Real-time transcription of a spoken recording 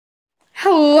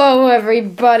Hello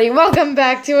everybody, welcome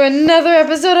back to another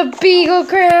episode of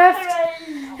Beaglecraft.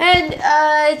 And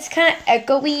it's kind of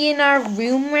echoey in our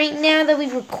room right now that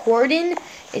we record in.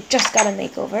 It just got a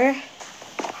makeover.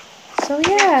 So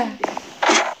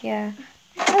yeah.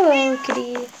 Hello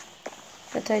kitty.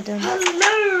 That's I don't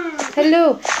know.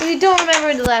 Hello. If you don't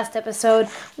remember the last episode,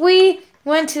 we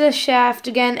went to the shaft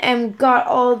again and got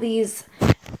all these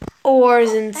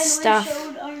ores and stuff. And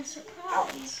we showed our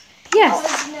surprise.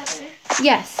 Yes.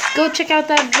 Yes, go check out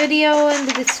that video in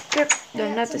the description.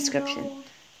 No, not description.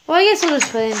 Well, I guess we'll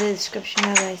just put it in the description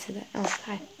now that I said that. Oh,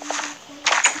 hi.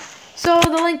 So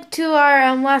the link to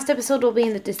our last episode will be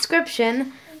in the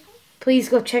description. Please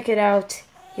go check it out.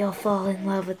 You'll fall in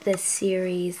love with this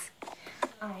series.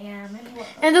 I am in love.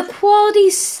 And the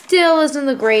quality still isn't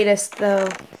the greatest, though.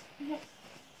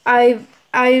 I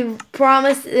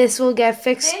promise this will get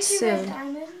fixed soon. Did you get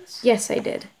diamonds? Yes, I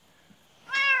did.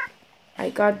 I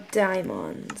got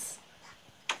diamonds.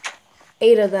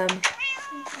 8 of them. Okay,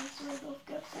 so we both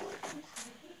got 4.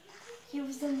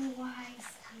 Use them wisely.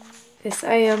 Yes,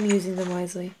 I am using them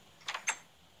wisely.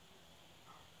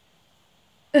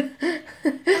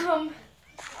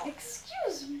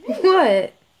 Excuse me.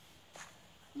 What?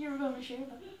 You were going to share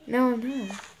them. No, I'm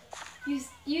not.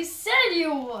 You said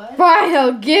you would. Fine,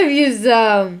 I'll give you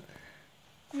some.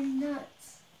 You're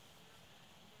nuts.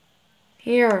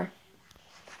 Here.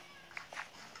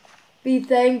 Be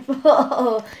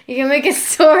thankful. You can make a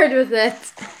sword with it.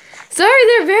 Sorry,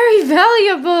 they're very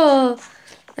valuable.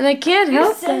 And I can't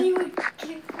help You said them. you would give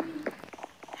me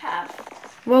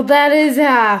half. Well, that is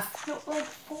half. No, like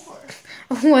 4.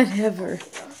 Whatever.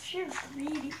 Gosh, you're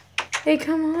greedy. Hey,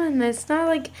 come on. It's not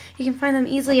like you can find them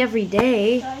easily every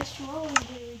day. Guys, you're always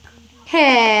very greedy.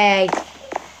 Hey.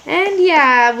 And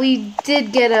yeah, we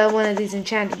did get one of these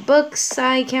enchanted books.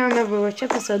 I can't remember which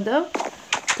episode, though.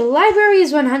 The library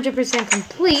is 100%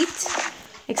 complete,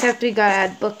 except we gotta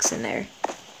add books in there,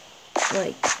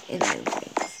 like in other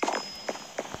things.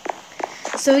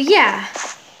 So yeah.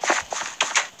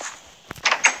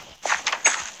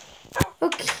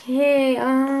 Okay,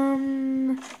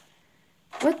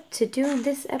 what to do in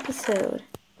this episode?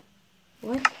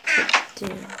 What to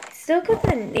do? I still got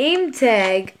the name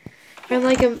tag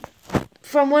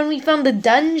from when we found the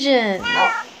dungeon.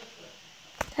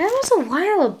 That was a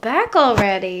while back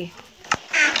already.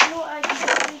 You know, I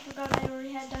completely forgot I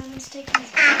already had diamonds taken.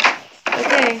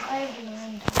 Okay. I have 9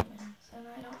 diamonds, and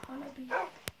I don't want to be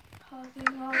hogging,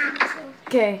 so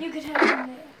Okay. you could have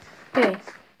them there. Okay.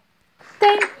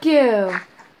 Thank you.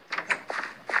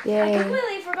 I Yay.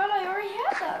 completely forgot I already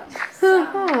had them. So,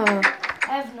 I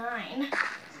have 9.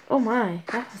 Oh my,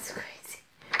 that was crazy.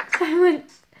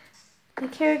 The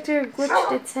character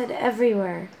glitched its head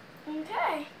everywhere.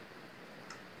 Okay.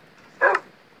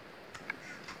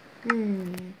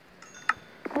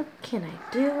 What can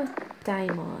I do with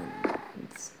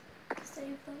diamonds?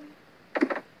 Save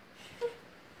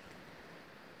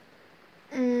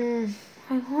them.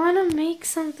 I want to make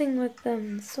something with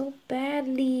them so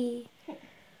badly.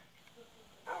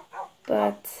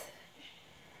 But,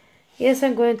 yes,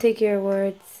 I'm going to take your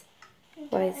words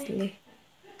wisely.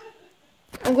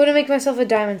 I'm going to make myself a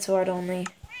diamond sword only.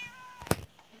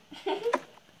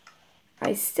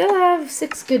 I still have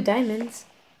 6 good diamonds.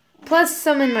 Plus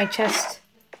some in my chest.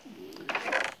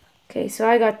 Okay, so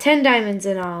I got 10 diamonds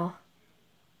in all.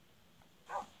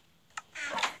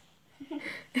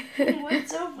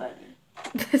 What's so funny?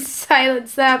 The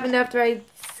silence that happened after I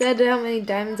said how many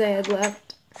diamonds I had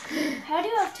left. How do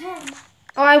you have 10?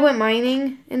 Oh, I went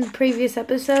mining in previous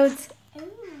episodes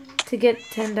Ooh. to get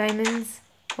 10 diamonds.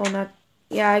 Well, not...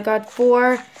 Yeah, I got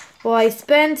 4. Well, I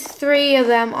spent 3 of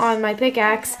them on my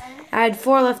pickaxe. I had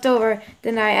 4 left over.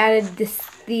 Then I added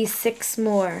these 6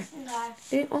 more.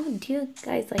 Okay. Oh, do you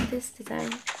guys like this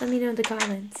design? Let me know in the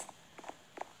comments.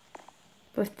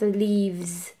 With the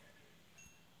leaves.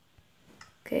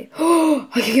 Okay. Oh,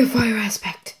 I can get fire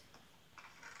aspect.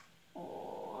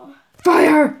 Oh.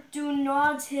 Fire! Do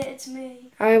not hit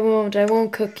me. I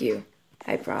won't cook you.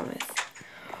 I promise.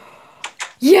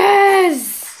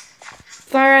 Yes!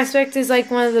 Fire aspect is like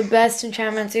one of the best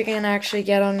enchantments you can actually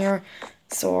get on your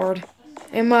sword.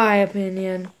 In my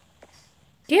opinion.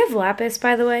 Do you have lapis,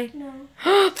 by the way? No.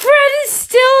 Fred is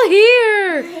still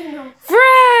here! No.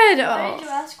 Fred! Why did you Oh.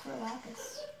 ask for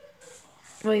lapis?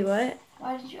 Wait, what?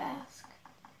 Why did you ask?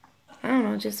 I don't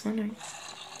know, just wondering.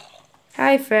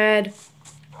 Hi, Fred.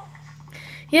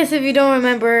 Yes, if you don't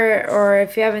remember, or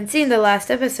if you haven't seen the last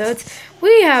episodes,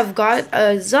 we have got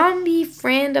a zombie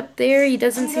friend up there. He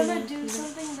doesn't I'm seem... gonna do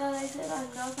something that I said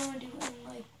I'm not gonna do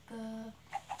in like the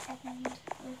second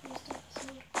or first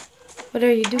episode. What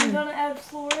are you I'm doing? gonna add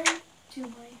flooring to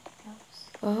my house.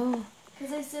 Oh.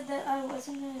 Because I said that I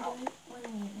wasn't going to do it when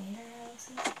we made our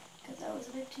houses. Because I was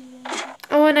a bit too lazy.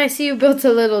 Oh, and I see you built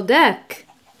a little deck.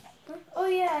 Huh? Oh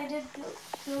yeah, I did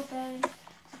build that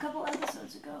a couple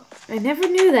episodes ago. I never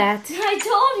knew that. I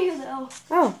told you though.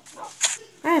 Oh,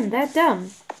 I am that dumb.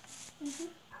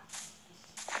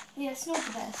 Yeah, it's not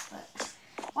the best, but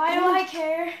why do I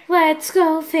care? Let's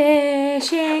go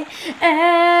fishing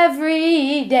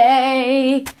every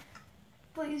day.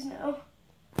 Please no.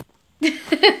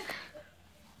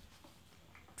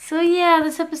 So yeah,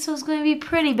 this episode's going to be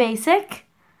pretty basic.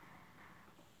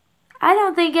 I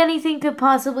don't think anything could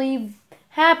possibly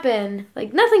happen.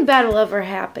 Like, nothing bad will ever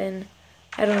happen.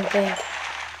 I don't think.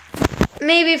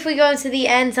 Maybe if we go into the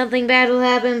end, something bad will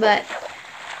happen, but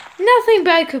nothing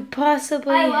bad could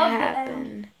possibly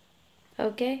happen.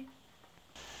 Okay?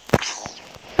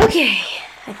 Okay.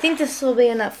 I think this will be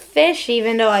enough fish,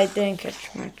 even though I didn't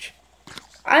catch much.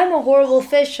 I'm a horrible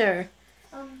fisher.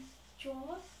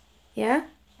 Joel? Yeah?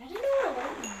 I didn't know where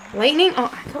lightning. Lightning? Oh,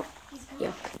 I don't. He's gone.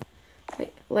 Yuck.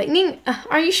 Wait, lightning?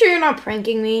 Are you sure you're not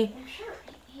pranking me? I'm sure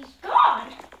he's gone.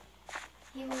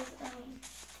 He was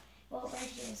well, right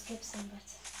here is Gibson,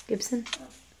 but Gibson?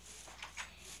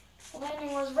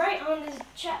 lightning was right on his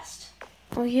chest.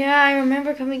 Oh yeah, I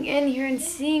remember coming in here and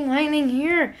seeing lightning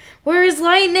here. Where is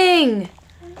lightning?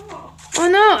 No. Oh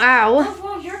no, ow. Oh,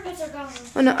 well, your pets are gone.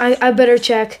 Oh no, I better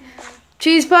check.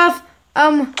 Cheese Puff,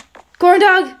 Corn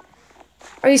Dog,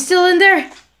 are you still in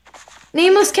there?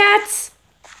 Nameless Cats?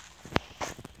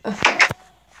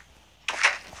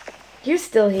 You're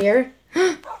still here.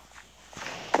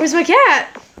 Where's my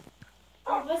cat?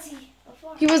 Oh, was he?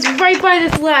 Before? He was right by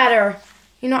this ladder.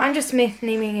 You know, I'm just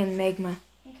naming him Magma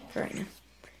for right now.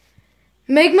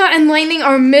 Magma and Lightning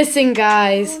are missing,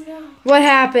 guys. Oh no. What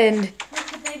happened? What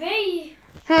could they be?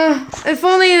 If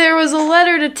only there was a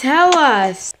letter to tell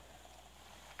us.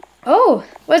 Oh,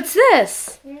 what's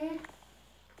this?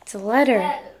 It's a letter.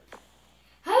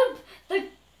 Help! The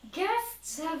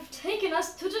guests have taken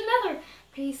us to the Nether.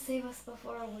 Please save us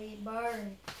before we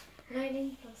burn.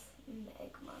 Lightning plus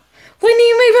Magma. Lightning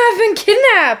and Magma have been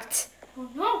kidnapped. Oh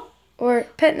no! Or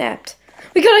petnapped.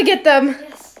 We gotta get them.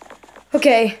 Yes.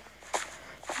 Okay.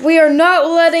 We are not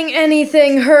letting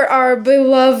anything hurt our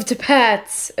beloved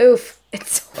pets. Oof.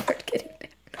 It's so hard getting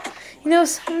down. You know,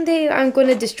 someday I'm going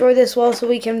to destroy this wall so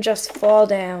we can just fall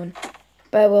down.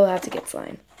 But we'll have to get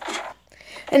slime.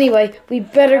 Anyway, we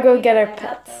better go get our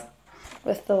pets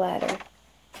with the ladder.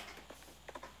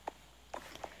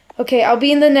 Okay, I'll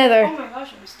be in the Nether. Oh my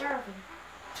gosh, I'm starving.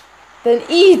 Then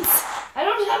eat. I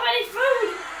don't have any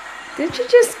food. Didn't you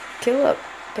just kill a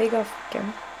pig off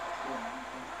camera?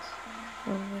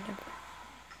 Oh, whatever.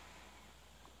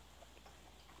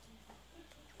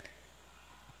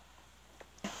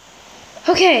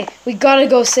 Okay, we gotta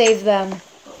go save them.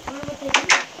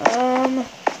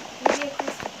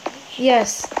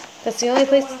 Yes, that's the only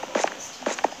place.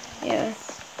 Yeah.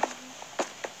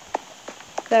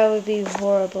 That would be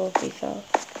horrible if we fell.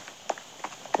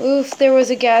 Oof, there was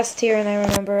a ghast here, and I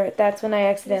remember that's when I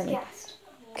accidentally.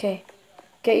 Okay,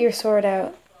 get your sword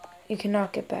out. You can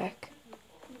knock it back.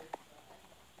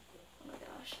 Oh my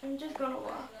gosh, I'm just gonna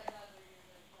walk.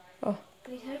 Oh.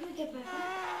 Wait, how do we get back?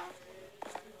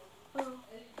 Oh.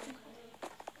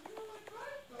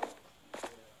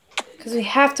 Because we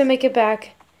have to make it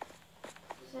back.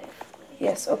 Safely.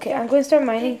 Yes, okay, I'm going to start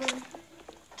mining.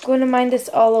 I'm going to mine this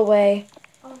all away.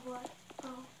 Oh, what? Oh.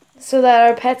 So that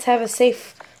our pets have a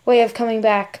safe way of coming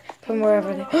back from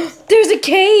wherever they... There's a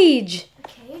cage! A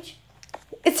cage?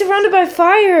 It's surrounded by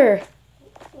fire!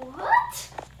 What?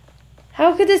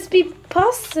 How could this be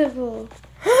possible?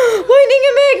 Lightning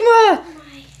and Magma!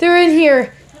 They're in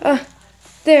here.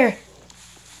 There.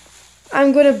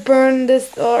 I'm gonna burn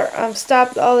this or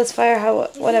stop all this fire.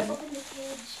 Whatever.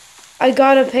 I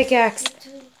got a pickaxe.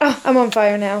 Oh, I'm on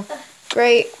fire now.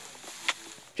 Great.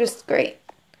 Just great.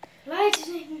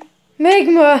 Lightning.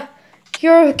 Magma,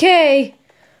 you're okay.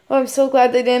 Oh, I'm so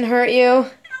glad they didn't hurt you.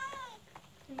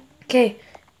 Okay,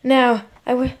 now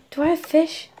do I have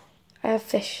fish? I have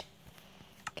fish.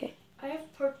 Okay. I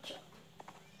have pork chop.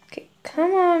 Okay,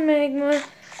 come on, Magma.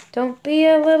 Don't be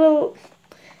a little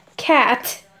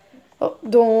cat. Oh,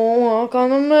 don't walk on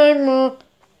the magma.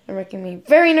 You're making me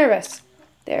very nervous.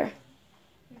 There.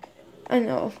 I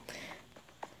know.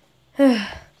 I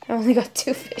only got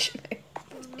 2 fish.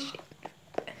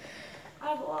 I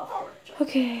have a lot of pork chop.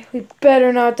 Okay, we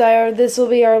better not die or this will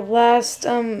be our last,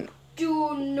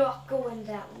 Do not go in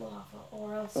that lava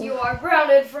or else you are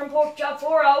grounded from pork chop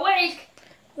for a week.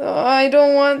 Oh, I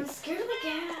don't want... I'm scared of the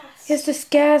gas. Yes, this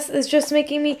gas is just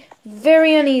making me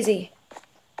very uneasy.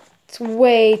 It's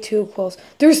way too close.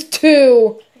 There's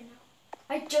 2. I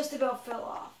I just about fell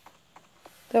off.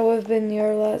 That would have been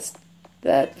your last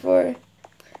bet for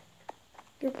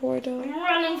your poor dog. I'm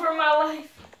running for my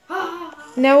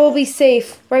life. Now we'll be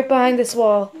safe right behind this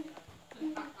wall.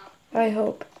 I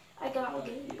hope. I got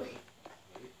it.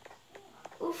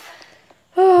 Oof.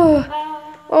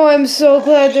 Oh, I'm so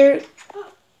glad there.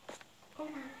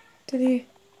 Did he?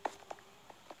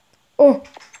 Oh.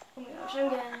 Oh my gosh, I'm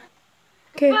gonna.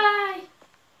 Okay. Bye.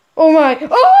 Oh my.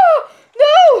 Oh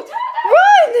no!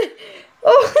 Run!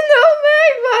 Oh no,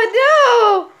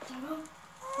 Magma, no! Doggo?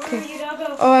 Where are you,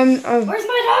 Doggo? Oh, Where's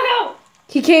my doggo?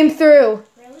 He came through.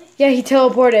 Really? Yeah, he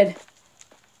teleported.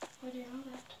 Why do you know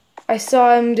that? I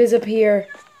saw him disappear.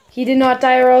 He did not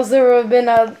die, or else there would have been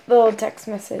a little text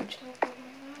message.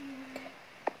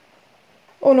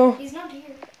 Oh no. He's not here.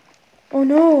 Oh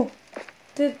no.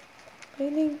 Did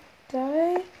Lightning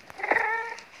die?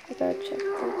 I gotta check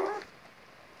that.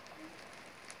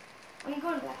 I'm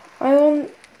going back.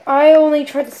 I only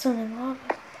tried to swim in lava.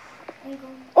 I'm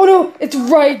going. Oh no, it's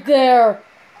right there.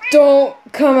 Don't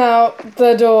come out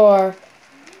the door.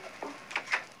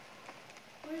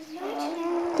 Where's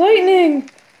Lightning? Lightning.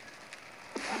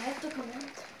 I have to come out.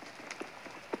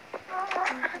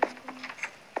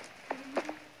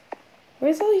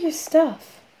 Where's all your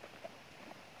stuff?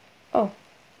 Oh,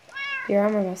 your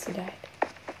armor must have died.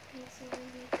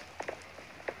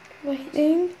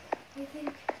 Lightning I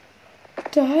think.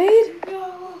 died?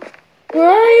 No. Where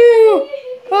are you?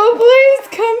 Oh, please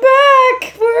come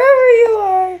back, wherever you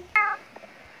are.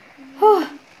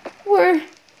 Oh, where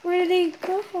did he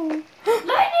go? Lightning!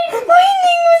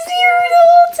 Lightning was here the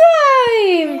whole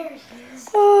time. There he is.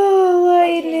 Oh,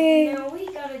 Okay, Lightning. now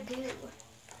we gotta go.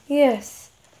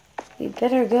 Yes, we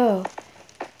better go.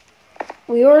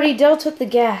 We already dealt with the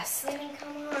gas. Lightning,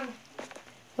 come on.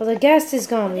 Well, the gas is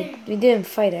gone. We didn't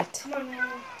fight it. Come on,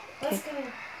 Lightning. Let's go.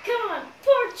 Come on,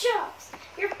 pork chops.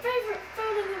 Your favorite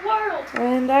food in the world.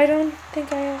 And I don't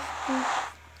think I have.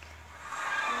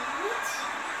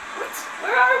 What?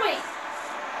 Where are we?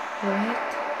 What?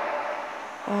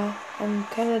 I'm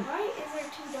kind of. Why is there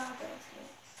two doggos here?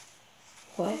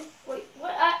 What? Wait,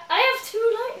 what? I have two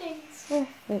lightnings. Oh,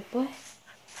 wait, what?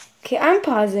 Okay, I'm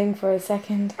pausing for a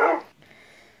second.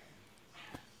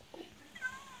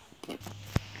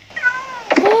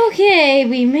 Okay,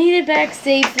 we made it back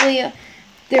safely.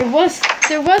 There was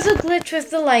a glitch with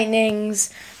the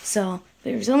lightnings, so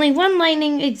there's only one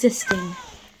lightning existing.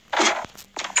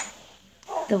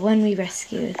 The one we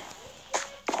rescued.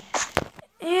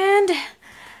 And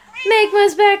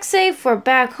Magma's back safe. We're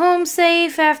back home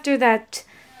safe after that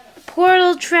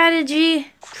portal tragedy,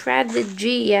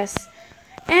 yes.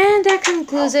 And that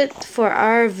concludes it for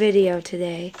our video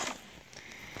today.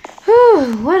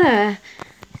 Whew, what a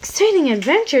exciting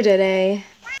adventure today.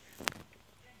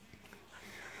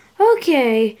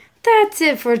 Okay, that's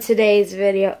it for today's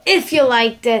video. If you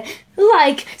liked it,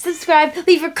 like, subscribe,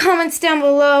 leave your comments down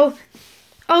below.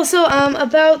 Also,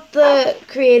 about the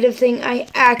creative thing, I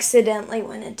accidentally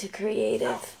went into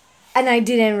creative. And I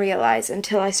didn't realize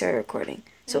until I started recording.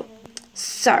 So,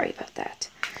 sorry about that.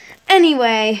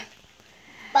 Anyway,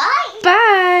 Bye.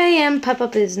 bye. And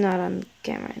Pop-Up is not on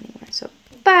camera anymore, so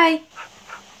bye.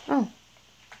 Oh,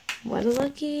 what a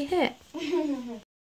lucky hit.